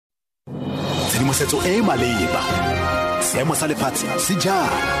tshedimosetso e e maleba, seemo sa lefatshe se jang,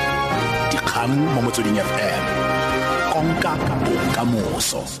 dikgang mo Motsweding FM, konka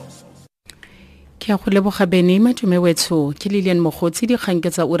bokamoso. Ke a go leboga bene matume wetso ke Lillian Mogotsi dikgang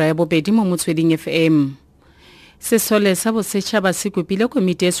tsa ura ya bobedi mo Motsweding FM. Sesole sa bosechaba se kopile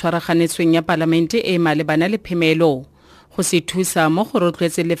komiti e tshwaraganetsweng ya Parliamente e malebana le Phemelo go se thusa mo go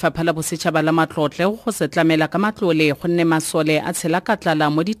rotloetseng lefapha la bosechaba la matlole go se tlamela ka matlole gonne masole a tshela ka tlala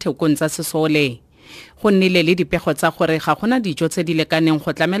mo dithekong tsa Sesole. Go nnile le dipego tsa gore ga gona dijo tse di lekaneng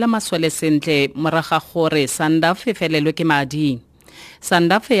go tlamela masole sentle moraga gore sanda fefelelwe ke madi.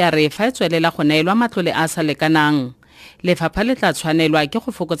 Sandafe ya re fa e tswelela go neelwa matlole a sa lekanang. Lefapha le tla tshwanelwa ke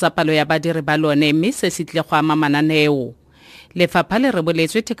go fokotsa palo ya badiri ba lone mme se se tle go ama mananeo. Lefapha le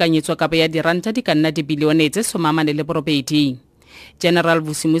reboletswe tekanyetsokabo ya diranta di ka nna dibilione tse 48. General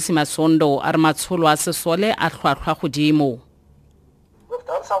Vusimusi Masondo a re matsholo a Sesole a tlhwatlhwa godimo. We've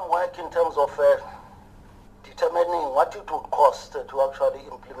done some work in terms of determining what it would cost to actually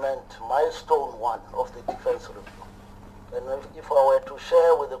implement milestone 1 of the defense review. And if I were to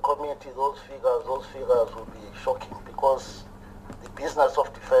share with the committee those figures would be shocking because the business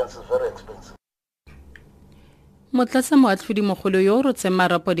of defense is very expensive. Motlasa moatlhodi mogolo yo o rotseng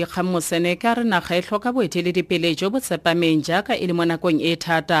marapo dikgang mosene ka re naga e tlhoka boeteledipele jo bo tsepameng jaaka e le mo nakong e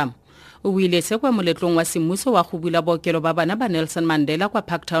thata. O buile se kwa moletlong wa semmuso wa go bula bookelo ba bana ba Nelson Mandela kwa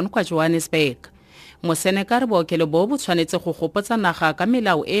Parktown kwa Johannesburg. Mosene ka re bookelo bo bo tshwanetse go gopotsa naga ka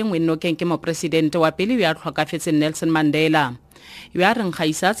melao e nngwe nnokeng ke mopresidente wa pele yo a tlhokafetseng Nelson Mandela yo a reng ga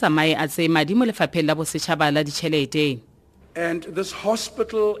isa tsamaye a tseye madi mo lefapheng la bosechaba la ditšhelete. And this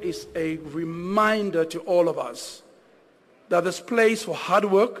hospital is a reminder to all of us that this place for hard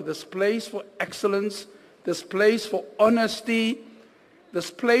work, this place for excellence, this place for honesty,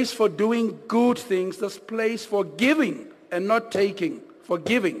 this place for doing good things, this place for giving and not taking, for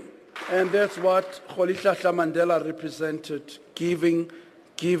giving. And that's what Rolihlahla Mandela represented, giving,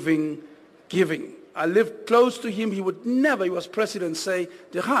 giving, giving. I lived close to him. He would never, he was president, say,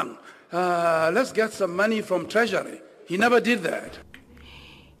 Dikgang, let's get some money from Treasury. He never did that.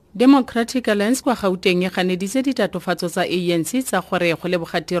 Democratic Alliance kwa Gauteng e ganeditse ditatofatso tsa ANC tsa gore go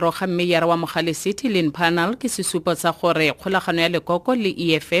leboga tiro ga mmeyara wa Mogale City Lynn Panel ke sesupo tsa gore kgolagano ya lekoko le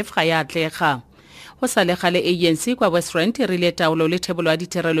EFF ga ya atlega. Go sa le gale ANC kwa West Rand e rile taolo le thebolo ya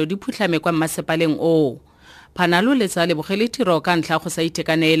ditirelo di phutlhame kwa masepaleng o. Panalo le tsa lebogele tiro ka ntlha go sa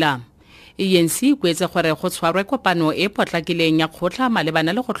itekanela. ANC e kwetse gore go tshwarwe kopano e potlakileng ya kgotla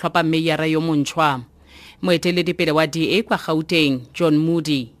malebana le go tlhopha mmeyara yo montšhwa. Moeteledipele wa DA kwa Gauteng, John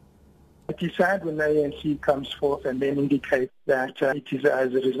Moody. It is sad when the ANC comes forth and then indicates that it is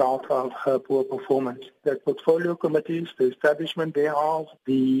as a result of her poor performance. The portfolio committees, the establishment thereof,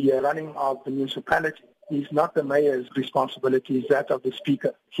 the running of the municipality is not the mayor's responsibility, it's that of the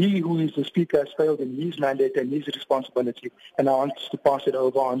speaker. He who is the speaker has failed in his mandate and his responsibility, and I want to pass it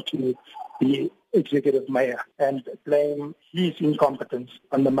over on to the executive mayor and blame his incompetence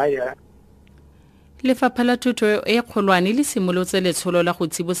on the mayor. Lefapha la thuto e kgolwane le simolotse letsholo la go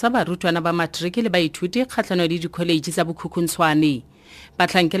tsibosa barutwana ba matriki le baithuti kgatlhanong le dikholeji tsa bokhukhuntshwane.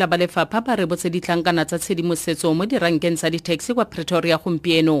 Batlhankela ba lefapha ba rebotse ditlankana tsa tshedimosetso mo dirankeng tsa ditaxi kwa Pretoria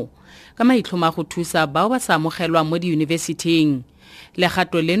gompieno ka maitlhomo a go thusa bao ba sa amogelwang mo diyunibesithing.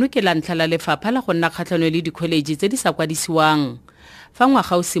 Legato leno ke la ntlha la lefapha la go nna kgatlhanong le dikholeji tse di sa kwadisiwang. Fa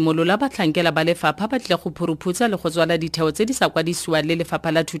ngwaga o simolola batlhankela ba lefapha ba tle go phuruphutsa le go tswala ditheo tse di sa kwadisiwang le lefapha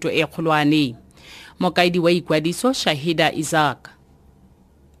la thuto e kgolwane. Mokaedi wa ikwadiso Shahida Isaac.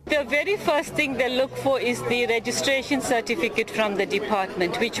 The very first thing they look for is the registration certificate from the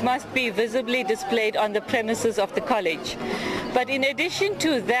department, which must be visibly displayed on the premises of the college. But in addition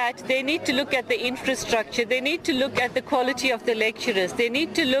to that, they need to look at the infrastructure, they need to look at the quality of the lecturers, they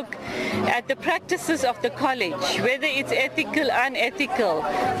need to look at the practices of the college, whether it's ethical, unethical.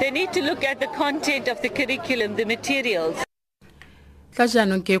 They need to look at the content of the curriculum, the materials. Tla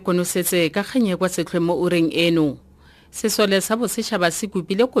jaanong ke konosetse ka kganye kwa setlhwe mo ureng eno. Sesole sa bosechaba se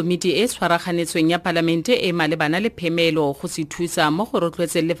kopile komiti e tshwaraganetsweng ya Parliamente e malebana le Phemelo go se thusa mo go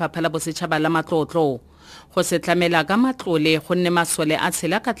rotloetseng lefapha la bosechaba la matlotlo. Go se tlamela ka matlole gonne masole a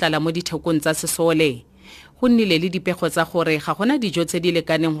tshela ka tlala mo dithekong tsa Sesole. Go nnile le dipego tsa gore ga gona dijo tse di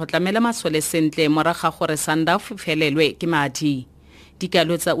lekaneng go tlamela masole sentle moraga gore sanda fefelelwe ke madi.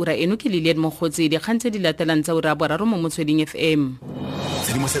 Dikalo tsa ura eno ke Lillian Mogotsi dikgang tse di latelang tsa ura boraro mo Motsweding FM.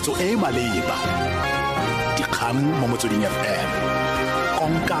 Tshedimosetso e maleba, dikgang mo Motsweding FM,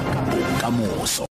 konka bokamoso.